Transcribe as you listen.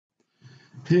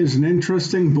Here's an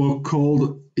interesting book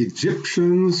called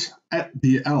Egyptians at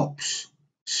the Alps,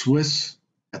 Swiss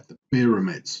at the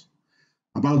Pyramids,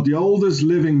 about the oldest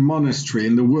living monastery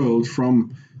in the world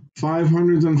from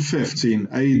 515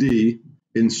 AD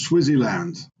in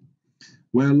SwiSSyland,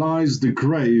 where lies the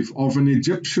grave of an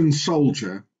Egyptian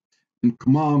soldier and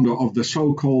commander of the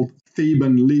so-called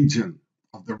Theban Legion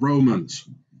of the Romans,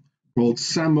 called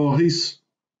Saint Maurice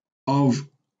of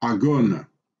Agone,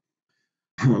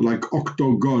 like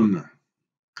Octogone,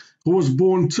 who was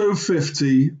born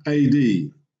 250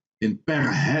 AD in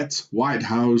Perhet, White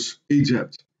House,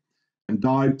 Egypt, and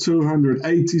died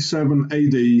 287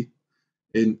 AD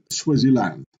in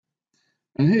SwiSSyland.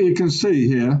 And here you can see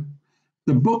here,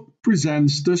 the book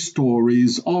presents the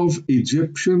stories of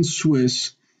Egyptian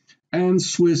Swiss and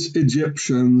Swiss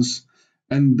Egyptians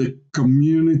and the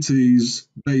communities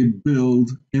they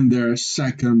build in their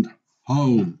second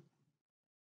home.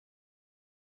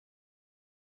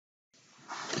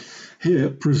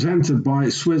 Here, presented by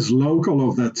a Swiss local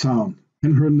of that town,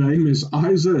 and her name is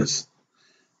Isis,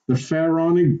 the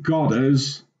pharaonic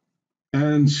goddess,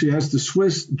 and she has the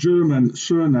Swiss-German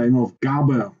surname of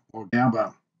Gaber or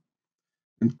Gaber,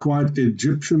 and quite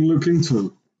Egyptian looking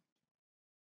too.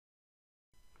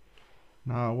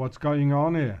 Now, what's going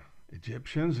on here?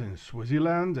 Egyptians in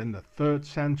SwiSSyland in the 3rd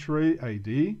century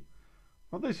AD?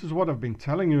 Well, this is what I've been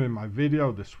telling you in my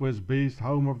video, The Swiss Beast,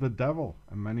 Home of the Devil,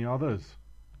 and many others.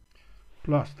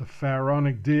 Plus the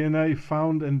pharaonic DNA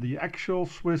found in the actual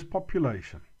Swiss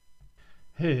population.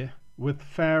 Here, with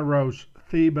Pharaoh's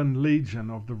Theban Legion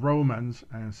of the Romans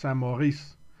and Saint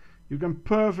Maurice, you can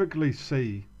perfectly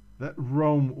see that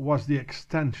Rome was the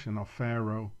extension of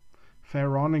Pharaoh,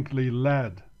 pharaonically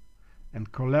led,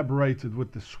 and collaborated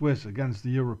with the Swiss against the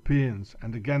Europeans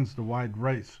and against the white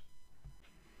race.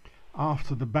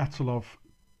 After the Battle of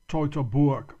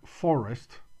Teutoburg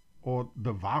Forest, or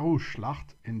the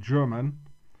Varusschlacht in German,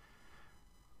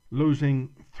 losing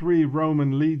 3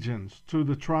 Roman legions to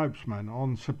the tribesmen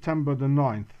on September the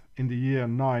 9th in the year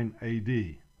 9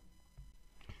 AD.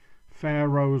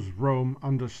 Pharaoh's Rome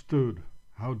understood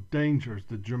how dangerous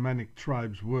the Germanic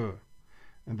tribes were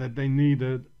and that they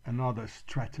needed another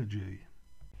strategy.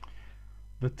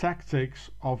 The tactics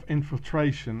of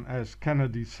infiltration, as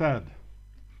Kennedy said.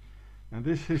 And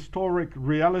this historic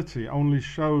reality only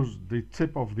shows the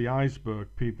tip of the iceberg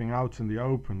peeping out in the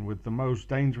open, with the most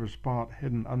dangerous part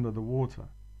hidden under the water.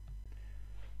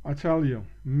 I tell you,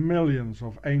 millions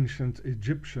of ancient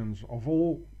Egyptians of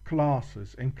all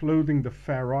classes, including the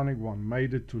pharaonic one,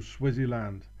 made it to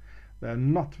SwiSSyland, their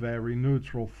not very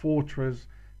neutral fortress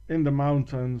in the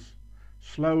mountains,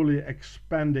 slowly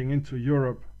expanding into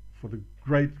Europe for the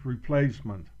Great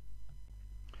Replacement.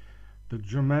 The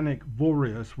Germanic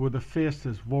warriors were the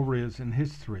fiercest warriors in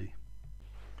history,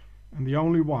 and the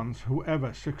only ones who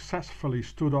ever successfully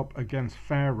stood up against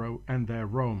Pharaoh and their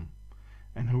Rome,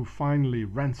 and who finally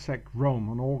ransacked Rome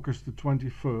on August the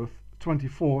 24th,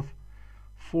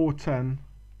 410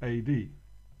 AD.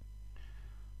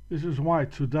 This is why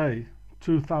today,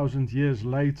 2000 years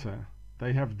later,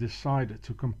 they have decided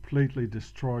to completely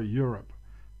destroy Europe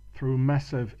through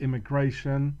massive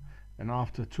immigration, and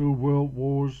after 2 world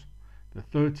wars,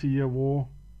 the 30-year war,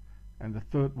 and the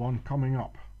 3rd one coming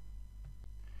up.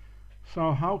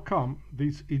 So how come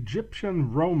these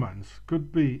Egyptian Romans could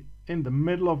be in the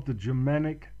middle of the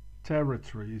Germanic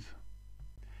territories,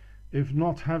 if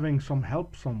not having some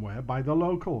help somewhere by the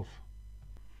locals?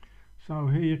 So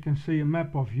here you can see a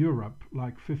map of Europe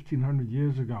like 1500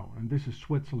 years ago, and this is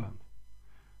Switzerland.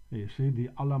 Here you see the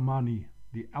Alemanni,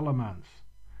 the Alamans.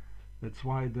 That's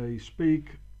why they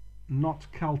speak not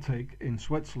Celtic in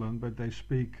Switzerland, but they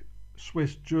speak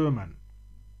Swiss German.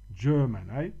 German,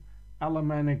 eh?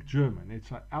 Alemannic German. It's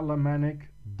an Alemannic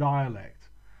dialect,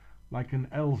 like an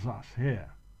Alsace here.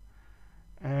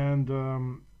 And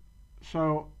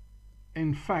so,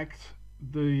 in fact,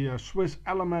 the Swiss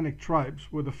Alemannic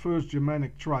tribes were the first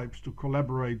Germanic tribes to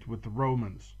collaborate with the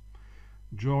Romans,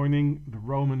 joining the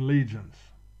Roman legions,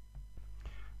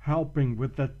 helping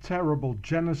with that terrible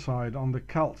genocide on the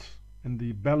Celts in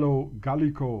the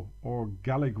Bello-Gallico or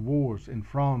Gallic Wars in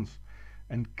France,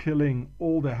 and killing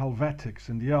all the Helvetics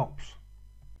in the Alps.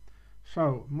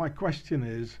 So my question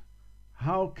is,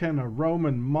 how can a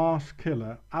Roman mass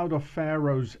killer out of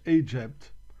Pharaoh's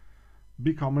Egypt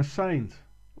become a saint?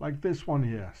 Like this one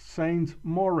here, Saint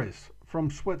Maurice from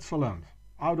Switzerland,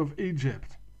 out of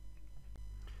Egypt.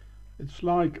 It's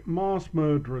like mass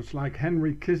murderers like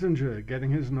Henry Kissinger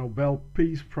getting his Nobel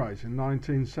Peace Prize in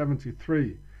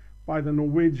 1973 by the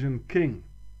Norwegian king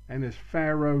and his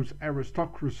Pharaoh's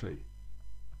aristocracy.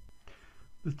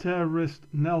 The terrorist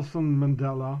Nelson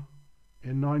Mandela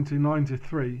in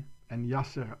 1993 and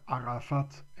Yasser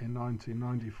Arafat in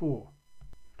 1994.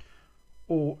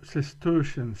 Or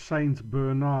Cistercian Saint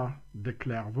Bernard de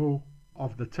Clairvaux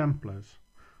of the Templars,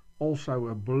 also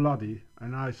a bloody,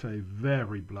 and I say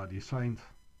very bloody saint.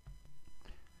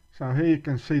 So here you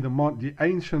can see the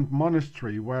ancient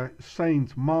monastery where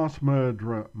Saint mass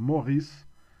murderer Maurice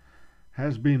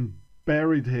has been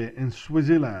buried here in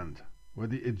SwiSSyland, where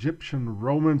the Egyptian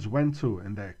Romans went to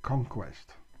in their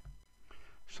conquest.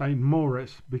 Saint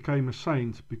Maurice became a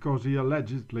saint because he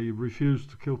allegedly refused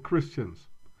to kill Christians.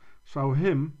 So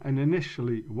him and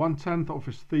initially 1/10 of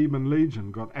his Theban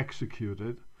legion got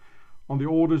executed on the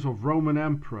orders of Roman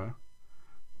Emperor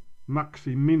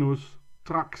Maximinus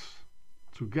Thrax,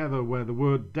 together where the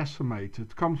word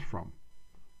decimated comes from,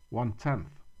 1/10.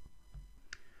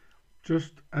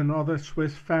 Just another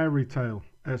Swiss fairy tale,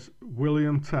 as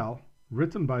William Tell,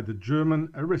 written by the German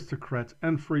aristocrat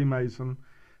and Freemason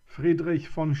Friedrich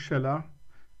von Schiller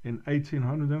in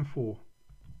 1804.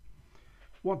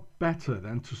 What better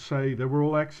than to say they were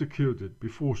all executed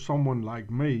before someone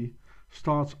like me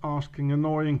starts asking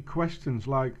annoying questions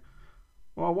like,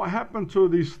 well, what happened to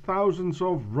these thousands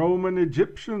of Roman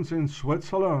Egyptians in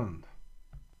Switzerland?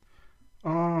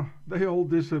 They all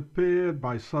disappeared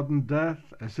by sudden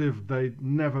death as if they'd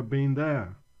never been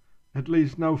there. At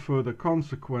least no further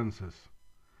consequences.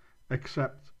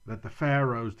 Except that the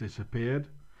pharaohs disappeared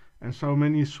and so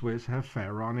many Swiss have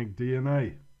pharaonic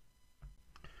DNA.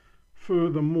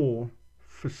 Furthermore,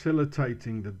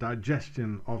 facilitating the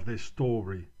digestion of this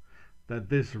story, that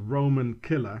this Roman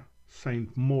killer,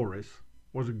 Saint Maurice,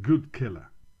 was a good killer,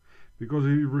 because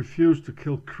he refused to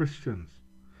kill Christians.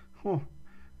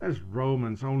 As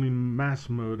Romans only mass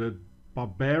murdered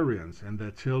barbarians and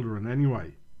their children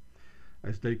anyway,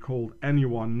 as they called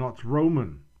anyone not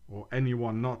Roman or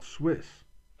anyone not Swiss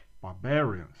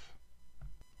barbarians.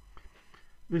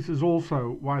 This is also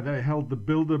why they held the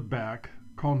Bilderberg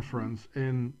conference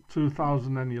in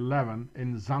 2011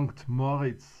 in St.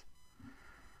 Moritz.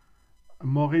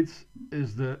 Moritz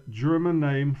is the German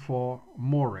name for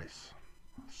Maurice,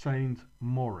 Saint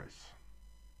Maurice,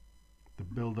 the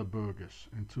Bilderbergers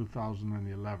in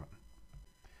 2011.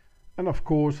 And of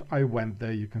course I went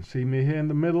there. You can see me here in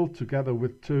the middle together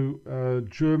with two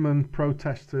German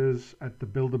protesters at the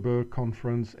Bilderberg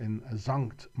conference in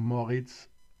St. Moritz,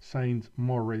 Saint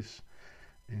Maurice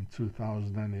in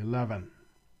 2011.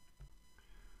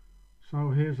 So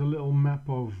here's a little map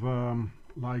of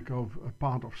of a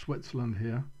part of Switzerland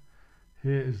here.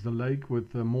 Here is the lake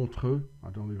with Montreux. I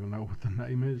don't even know what the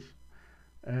name is.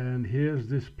 And here's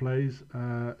this place,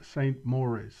 Saint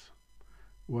Maurice,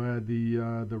 where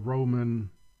the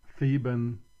Roman,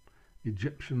 Theban,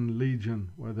 Egyptian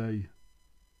legion, where they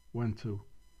went to.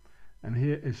 And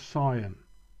here is Sion.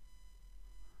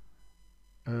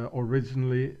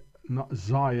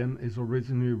 Zion is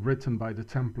originally written by the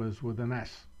Templars with an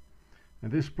S.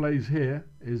 And this place here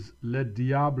is Le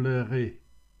Diablerie.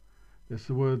 There's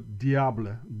the word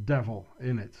diable, devil,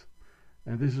 in it.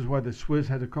 And this is where the Swiss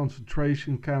had a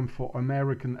concentration camp for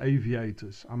American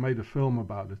aviators. I made a film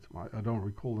about it. I don't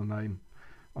recall the name.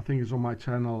 I think it's on my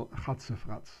channel,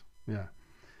 Gatzefratz. Yeah.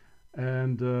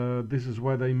 And this is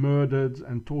where they murdered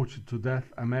and tortured to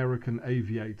death American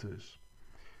aviators.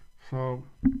 So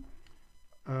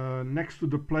next to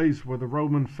the place where the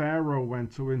Roman Pharaoh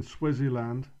went to in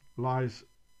SwiSSyland lies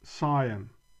Sion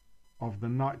of the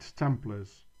Knights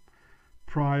Templars,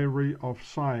 Priory of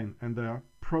Sion, and their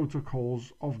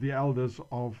protocols of the elders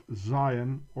of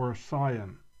Zion or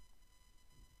Sion.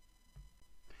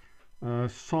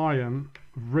 Sion,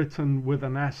 written with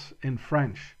an S in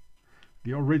French,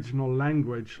 the original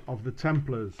language of the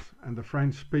Templars and the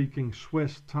French-speaking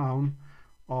Swiss town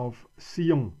of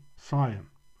Sion,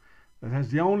 that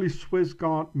has the only Swiss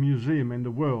Guard museum in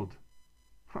the world.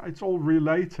 It's all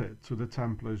related to the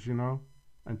Templars, you know,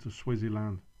 and to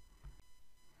SwiSSyland.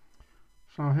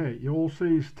 So here, you all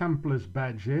see his Templars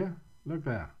badge here. Look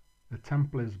there, the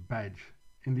Templars badge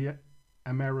in the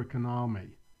American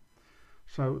army.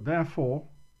 So therefore,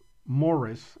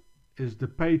 Maurice is the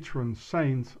patron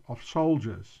saint of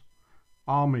soldiers,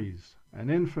 armies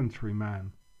and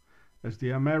infantrymen, as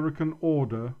the American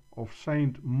Order of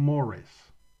Saint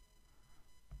Maurice.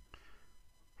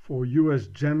 For US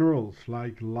generals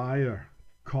like Lyer,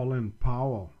 Colin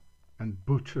Powell, and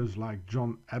butchers like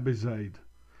John Abizade,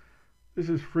 this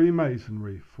is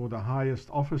Freemasonry for the highest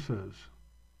officers.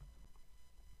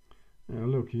 Now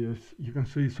look, here you can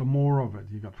see some more of it.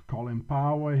 You got Colin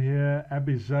Powell here,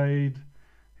 Abizade.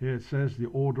 Here it says the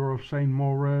Order of Saint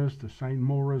Maurice, the Saint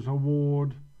Maurice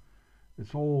Award.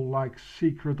 It's all like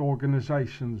secret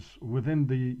organizations within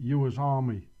the US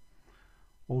Army.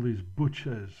 all these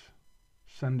butchers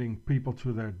sending people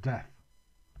to their death.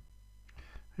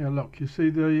 Here, look, you see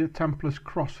the Templar's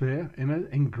cross here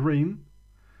in green,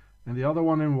 and the other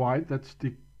one in white. That's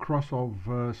the cross of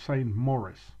Saint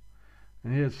Maurice.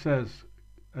 And here it says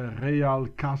Real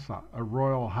Casa, a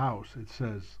royal house, it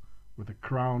says, with a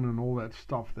crown and all that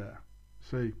stuff there.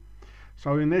 See,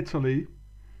 so in Italy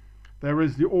there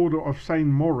is the Order of Saint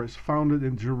Maurice, founded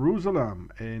in Jerusalem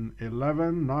in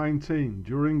 1119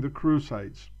 during the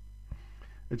Crusades.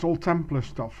 It's all Templar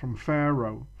stuff from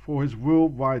Pharaoh for his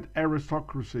worldwide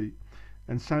aristocracy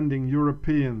and sending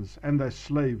Europeans and their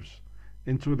slaves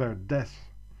into their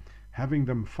death, having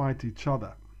them fight each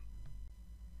other.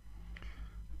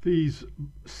 These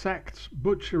sects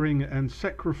butchering and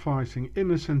sacrificing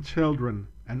innocent children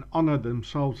and honor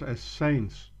themselves as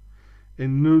saints.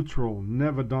 In neutral,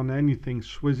 never done anything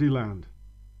SwiSSyland.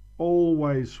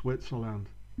 Always Switzerland.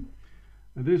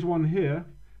 And this one here,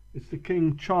 it's the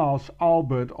King Charles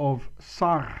Albert of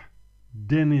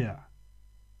Sardinia.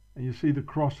 And you see the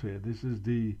cross here. This is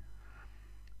the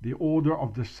Order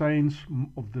of the Saints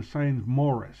of the Saint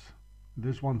Maurice.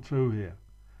 This one too here.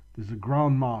 This is a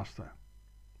Grand Master.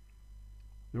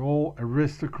 They're all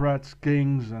aristocrats,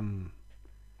 kings and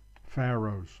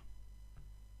pharaohs.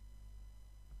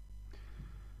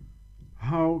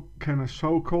 How can a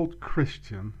so-called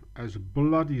Christian as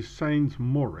bloody Saint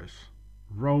Maurice,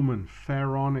 Roman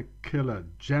pharaonic killer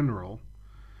general,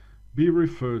 be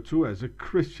referred to as a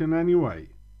Christian anyway,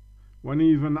 when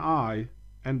even I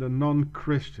and a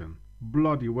non-Christian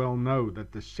bloody well know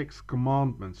that the sixth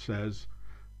commandment says,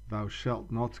 "Thou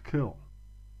shalt not kill."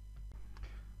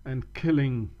 And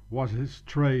killing was his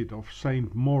trade of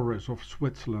Saint Maurice of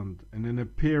Switzerland in an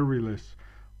imperialist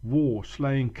war,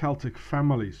 slaying Celtic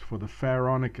families for the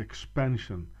pharaonic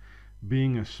expansion,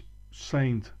 being a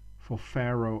saint for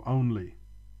Pharaoh only.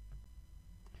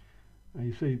 And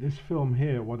you see this film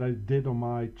here, what I did on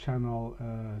my channel,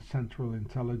 Central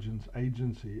Intelligence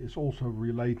Agency, is also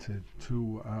related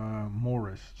to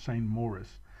Maurice, Saint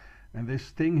Maurice. And this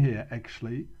thing here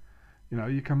actually, you know,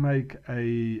 you can make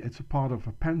it's a part of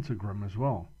a pentagram as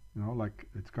well. You know, like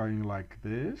it's going like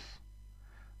this,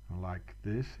 and like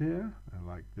this here, and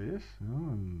like this, you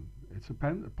know, and it's a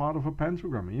part of a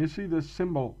pentagram. And you see this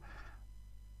symbol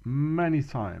many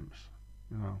times,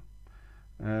 you know.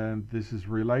 And this is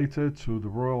related to the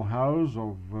Royal House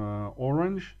of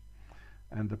Orange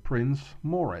and the Prince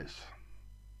Maurice.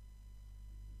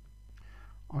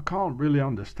 I can't really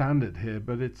understand it here,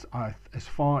 but it's as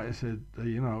far as it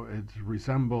it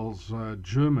resembles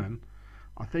German.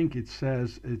 I think it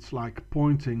says it's like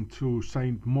pointing to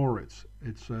Saint Moritz.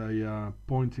 It's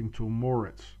pointing to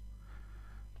Moritz.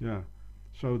 Yeah.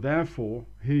 So therefore,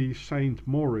 Saint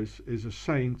Maurice, is a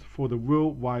saint for the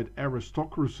worldwide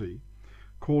aristocracy,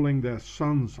 calling their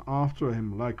sons after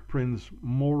him, like Prince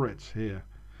Moritz here,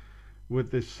 with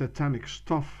this satanic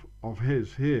stuff of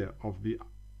his here,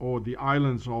 or the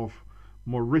islands of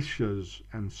Mauritius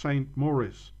and Saint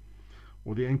Maurice,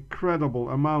 or the incredible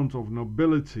amount of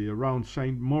nobility around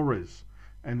Saint Maurice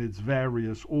and its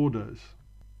various orders,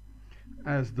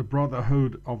 as the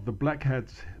Brotherhood of the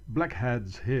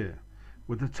Blackheads here,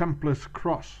 with the Templars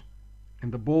cross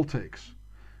in the Baltics,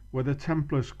 where the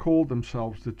Templars called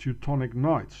themselves the Teutonic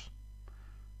Knights,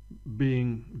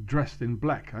 being dressed in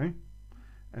black,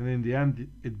 and in the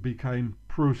end it became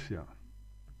Prussia.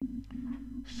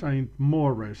 Saint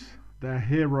Maurice, their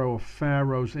hero of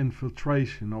Pharaoh's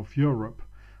infiltration of Europe,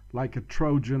 like a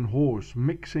Trojan horse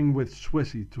mixing with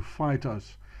Swissy to fight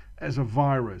us as a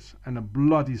virus, and a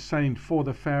bloody saint for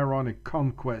the pharaonic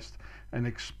conquest and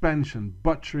expansion,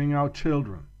 butchering our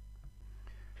children.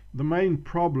 The main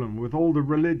problem with all the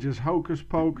religious hocus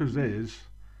pocus is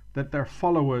that their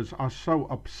followers are so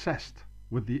obsessed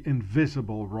with the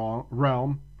invisible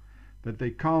realm that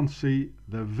they can't see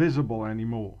the visible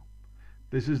anymore.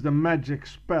 This is the magic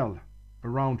spell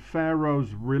around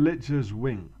Pharaoh's religious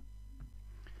wing.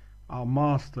 Our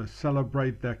masters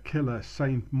celebrate their killer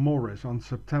Saint Maurice on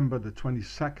September the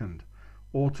 22nd,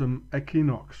 autumn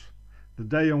equinox, the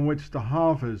day on which the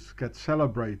harvest gets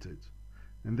celebrated,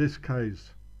 in this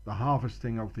case the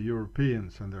harvesting of the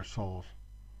Europeans and their souls.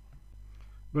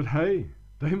 But hey,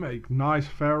 they make nice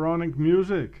pharaonic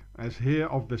music, as here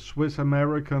of the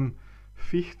Swiss-American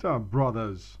Fichter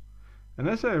brothers, and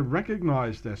as I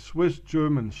recognized their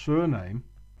Swiss-German surname,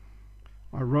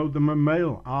 I wrote them a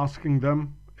mail asking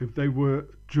them if they were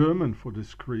German for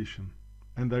discretion,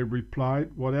 and they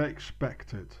replied what I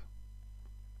expected: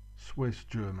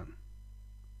 Swiss-German.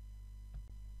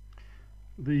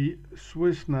 The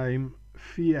Swiss name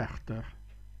Vierter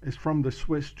is from the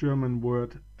Swiss-German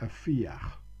word vier,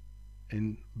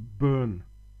 in burn,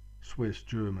 Swiss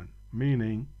German,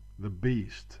 meaning the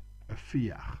beast, a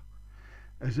Viech,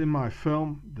 as in my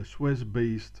film The Swiss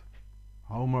Beast,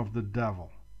 Home of the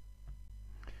Devil.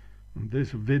 And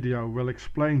this video will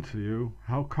explain to you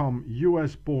how come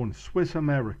US-born Swiss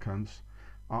Americans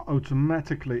are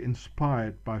automatically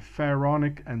inspired by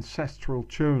pharaonic ancestral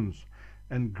tunes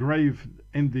engraved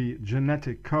in the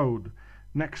genetic code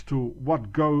next to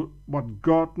what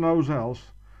God knows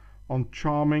else on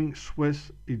charming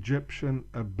Swiss Egyptian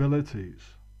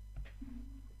abilities.